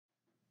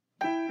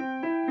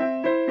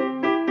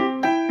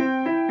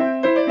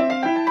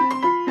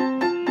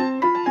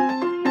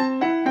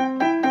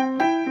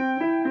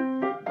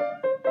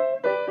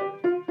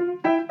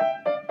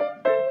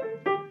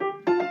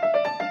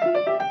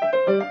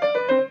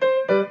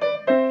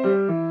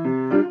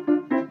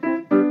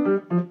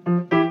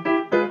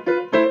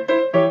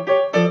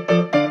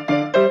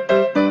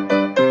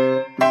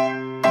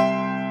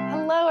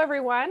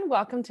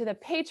welcome to the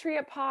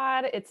Patriot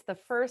Pod. It's the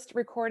first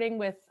recording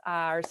with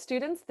our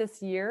students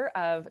this year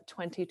of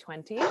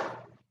 2020.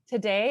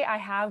 Today I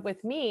have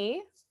with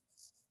me...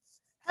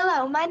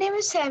 Hello, my name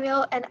is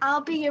Samuel, and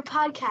I'll be your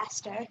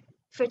podcaster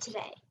for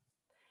today.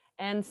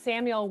 And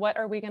Samuel, what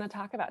are we going to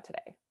talk about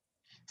today?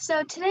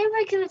 So today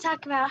we're going to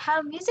talk about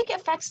how music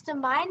affects the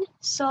mind,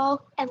 soul,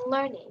 and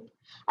learning.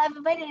 I've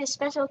invited a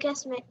special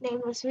guest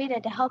named Miss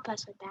Rita to help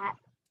us with that.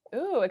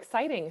 Ooh,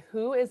 exciting.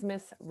 Who is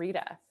Miss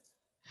Rita?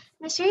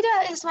 Miss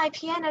Rita is my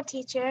piano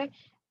teacher,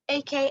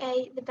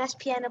 aka the best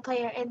piano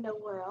player in the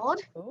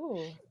world.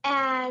 Ooh.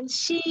 And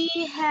she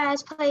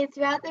has played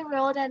throughout the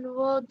world on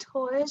world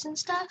tours and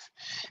stuff.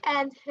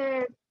 And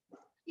her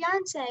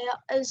fiance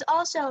is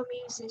also a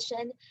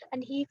musician,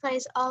 and he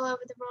plays all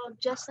over the world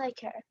just like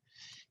her.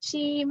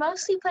 She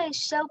mostly plays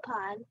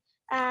Chopin,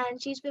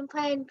 and she's been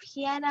playing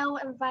piano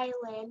and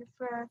violin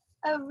for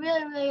a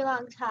really, really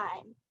long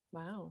time.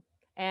 Wow.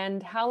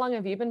 And how long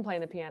have you been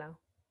playing the piano?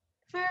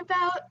 For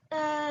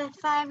about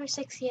 5 or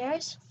 6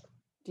 years.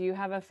 Do you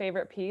have a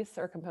favorite piece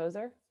or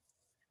composer?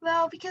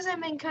 Well, because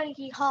I'm in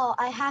Carnegie Hall,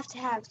 I have to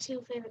have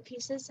two favorite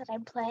pieces that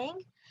I'm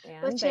playing,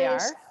 And which they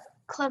is are?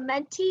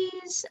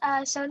 Clementi's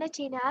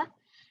Sonatina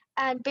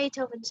and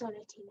Beethoven's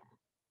Sonatina.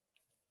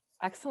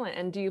 Excellent.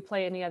 And do you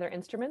play any other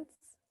instruments?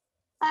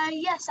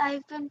 Yes,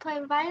 I've been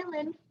playing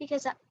violin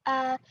because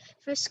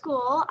for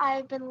school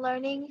I've been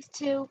learning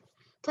to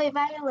play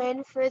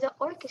violin for the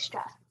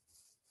orchestra.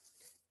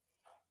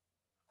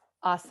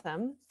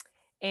 Awesome.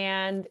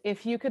 And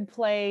if you could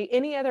play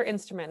any other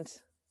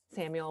instrument,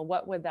 Samuel,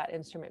 what would that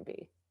instrument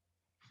be?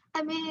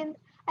 I mean,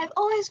 I've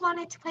always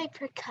wanted to play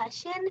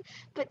percussion,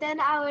 but then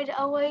I would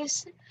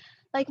always,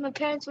 my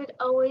parents would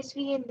always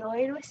be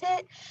annoyed with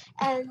it,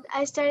 and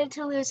I started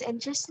to lose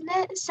interest in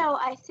it. So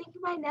I think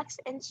my next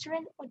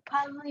instrument would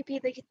probably be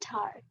the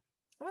guitar.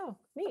 Oh,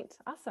 neat.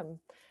 Awesome.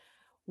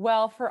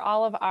 Well, for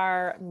all of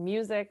our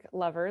music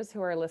lovers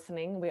who are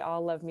listening, we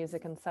all love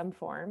music in some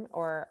form,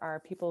 or are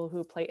people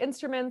who play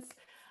instruments.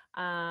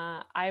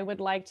 I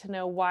would like to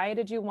know, why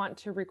did you want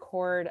to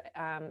record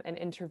and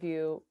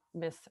interview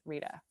Miss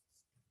Rita?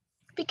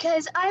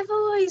 Because I've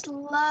always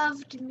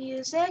loved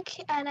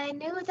music, and I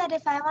knew that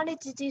if I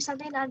wanted to do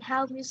something on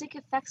how music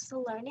affects the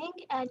learning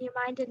and your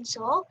mind and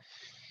soul,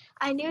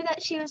 I knew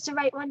that she was the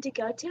right one to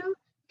go to,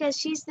 because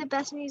she's the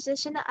best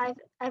musician I've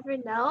ever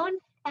known,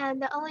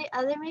 and the only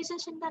other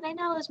musician that I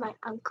know is my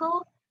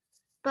uncle,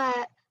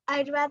 but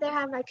I'd rather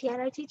have my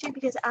piano teacher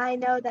because I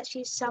know that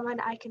she's someone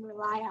I can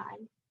rely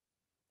on.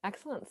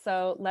 Excellent.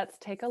 So let's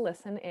take a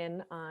listen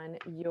in on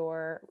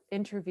your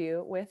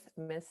interview with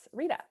Miss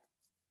Rita.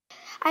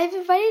 I've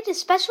invited a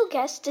special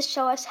guest to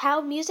show us how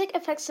music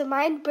affects the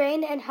mind,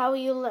 brain, and how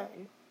you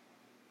learn.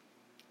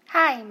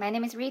 Hi, my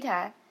name is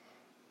Rita.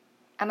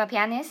 I'm a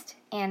pianist,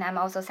 and I'm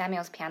also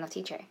Samuel's piano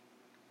teacher.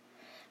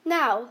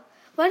 Now,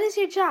 what is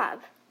your job?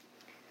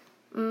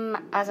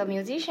 As a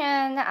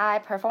musician,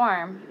 I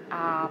perform.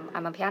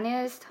 I'm a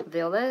pianist,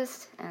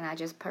 violist, and I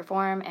just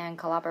perform and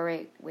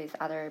collaborate with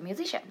other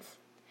musicians.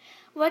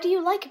 What do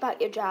you like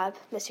about your job,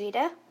 Miss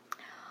Rita?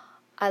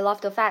 I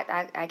love the fact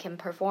that I can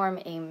perform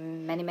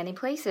in many, many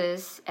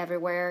places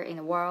everywhere in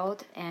the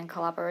world and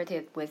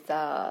collaborate with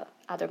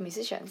other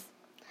musicians.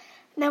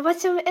 Now,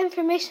 what's some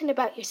information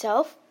about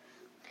yourself?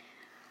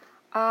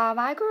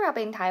 I grew up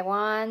in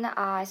Taiwan.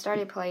 I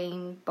started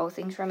playing both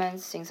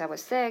instruments since I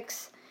was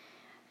 6.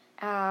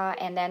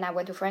 And then I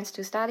went to France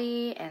to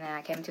study, and then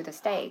I came to the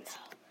States.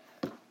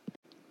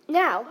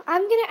 Now,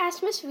 I'm going to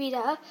ask Miss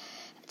Rita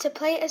to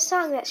play a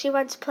song that she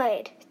once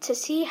played to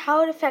see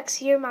how it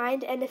affects your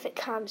mind and if it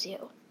calms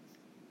you.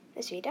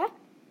 Miss Rita?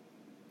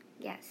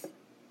 Yes.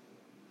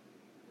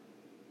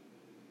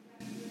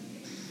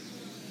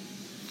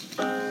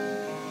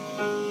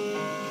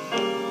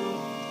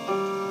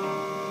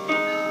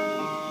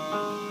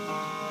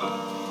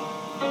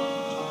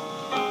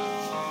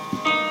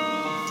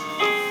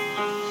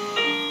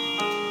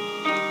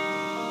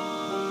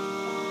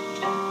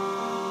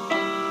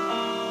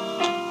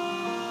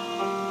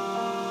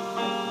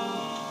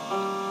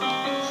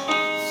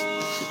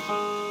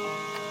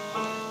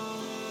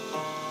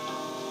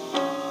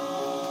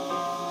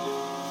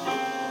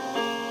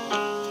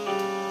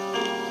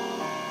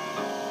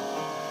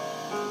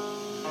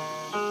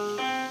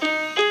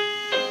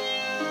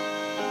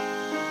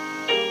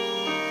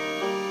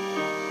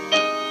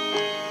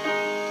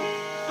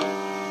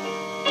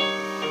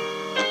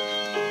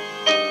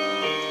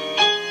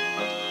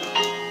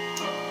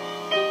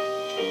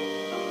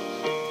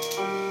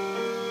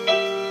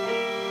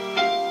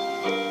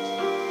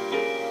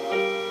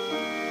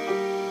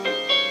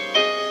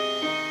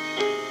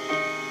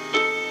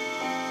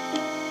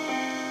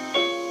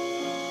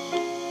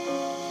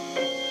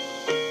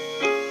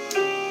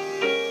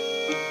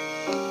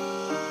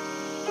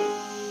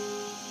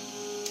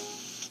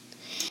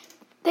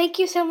 Thank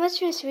you so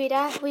much, Miss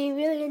Rita. We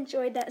really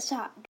enjoyed that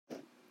song.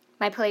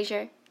 My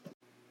pleasure.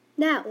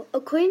 Now,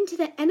 according to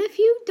the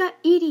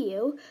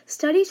NFU.edu,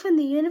 studies from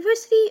the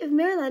University of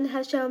Maryland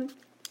have shown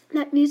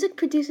that music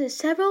produces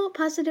several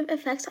positive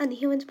effects on the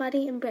human's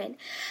body and brain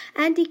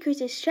and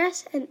decreases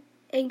stress and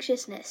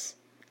anxiousness.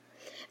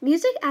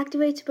 Music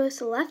activates both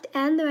the left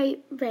and the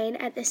right brain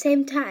at the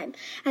same time,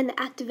 and the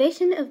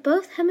activation of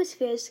both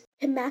hemispheres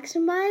can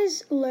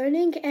maximize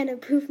learning and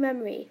improve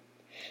memory.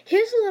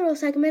 Here's a little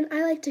segment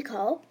I like to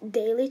call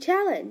Daily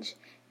Challenge.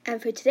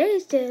 And for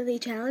today's Daily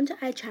Challenge,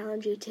 I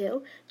challenge you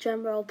to,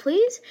 drumroll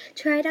please,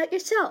 try it out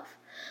yourself.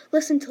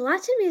 Listen to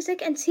lots of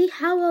music and see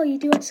how well you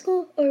do at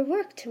school or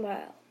work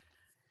tomorrow.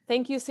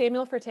 Thank you,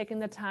 Samuel, for taking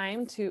the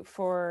time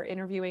for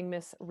interviewing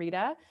Miss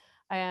Rita.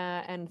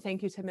 And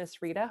thank you to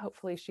Miss Rita.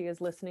 Hopefully she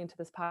is listening to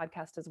this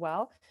podcast as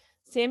well.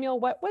 Samuel,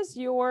 what was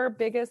your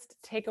biggest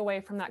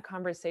takeaway from that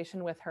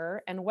conversation with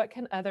her? And what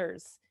can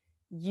others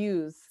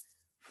use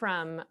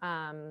from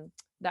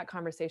that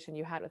conversation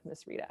you had with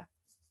Miss Rita?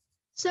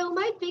 So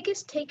my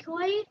biggest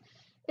takeaway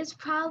is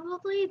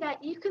probably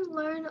that you can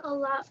learn a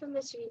lot from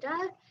Miss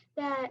Rita,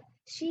 that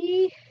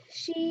she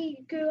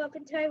grew up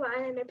in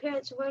Taiwan and her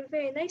parents weren't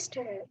very nice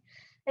to her.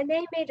 And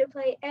they made her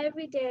play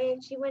every day,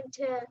 and she went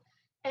to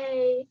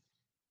a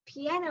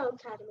piano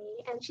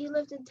academy, and she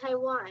lived in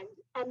Taiwan,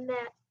 and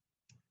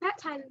that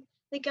time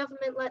the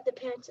government let the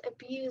parents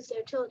abuse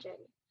their children.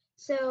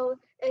 So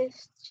if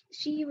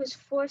she was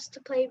forced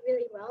to play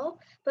really well,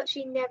 but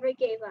she never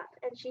gave up,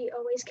 and she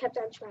always kept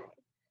on trying.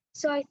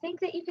 So I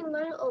think that you can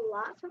learn a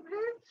lot from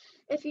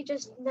her if you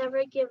just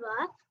never give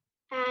up.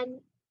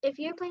 And if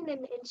you're playing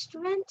an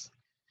instrument,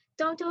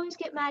 don't always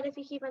get mad if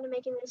you keep on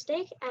making a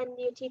mistake and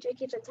your teacher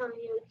keeps on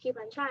telling you to keep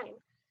on trying.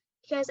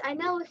 Because I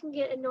know it can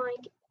get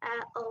annoying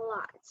a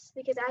lot,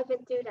 because I've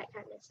been through that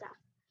kind of stuff.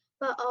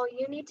 But all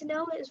you need to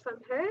know is from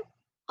her,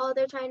 all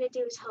they're trying to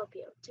do is help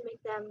you to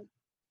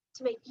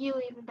make you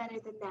even better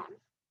than them.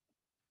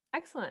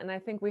 Excellent. And I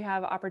think we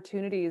have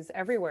opportunities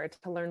everywhere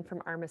to learn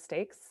from our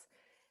mistakes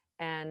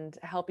and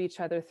help each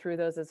other through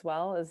those as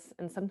well.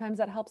 And sometimes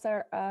that helps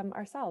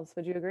ourselves.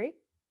 Would you agree?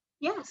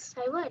 Yes,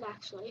 I would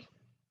actually.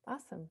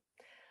 Awesome.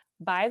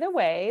 By the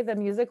way, the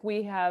music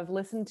we have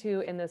listened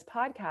to in this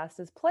podcast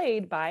is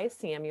played by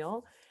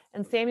Samuel.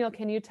 And Samuel,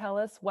 can you tell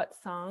us what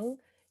song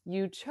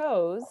you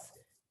chose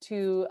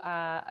to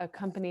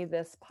accompany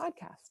this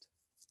podcast?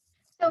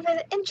 So for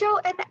the intro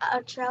and the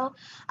outro,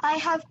 I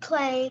have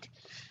played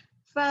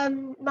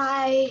from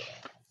my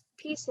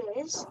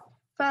pieces.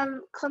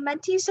 From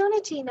Clementi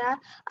Sonatina,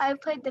 I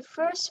played the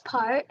first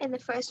part in the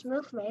first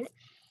movement.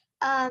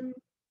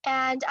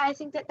 And I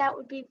think that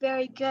would be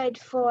very good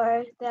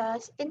for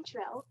the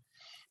intro.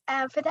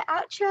 And for the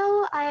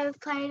outro, I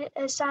have played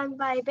a song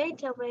by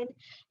Beethoven,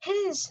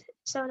 his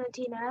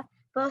Sonatina.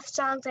 Both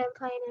songs I'm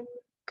playing in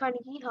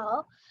Carnegie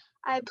Hall.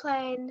 I'm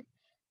playing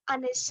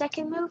on his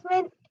second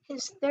movement,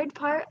 his third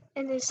part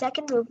in his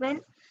second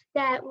movement.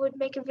 That would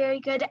make a very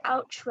good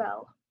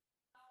outro.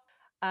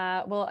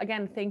 Well,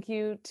 again, thank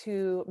you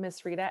to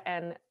Miss Rita,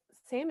 and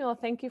Samuel,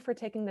 thank you for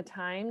taking the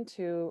time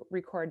to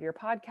record your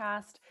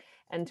podcast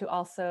and to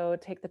also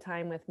take the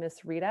time with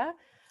Miss Rita.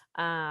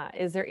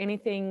 Is there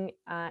anything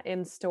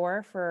in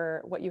store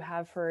for what you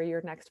have for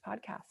your next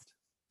podcast?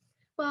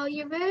 Well,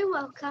 you're very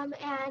welcome.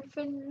 And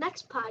for the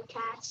next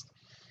podcast,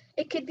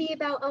 it could be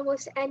about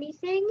almost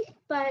anything,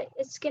 but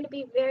it's going to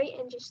be very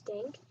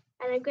interesting.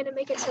 And I'm going to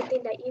make it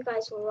something that you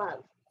guys will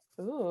love.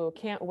 Ooh,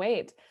 can't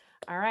wait.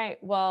 All right.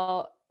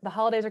 Well, the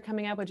holidays are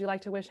coming up. Would you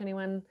like to wish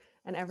anyone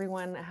and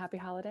everyone a happy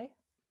holiday?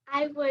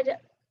 I would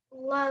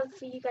love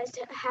for you guys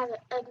to have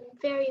a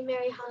very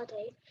merry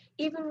holiday.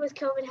 Even with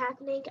COVID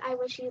happening, I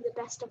wish you the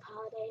best of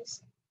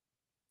holidays.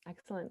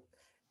 Excellent.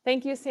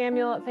 Thank you,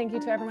 Samuel. Thank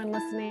you to everyone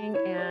listening,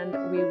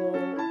 and we will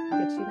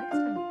get you next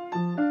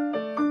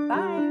time.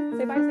 Bye.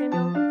 Say bye,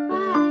 Samuel.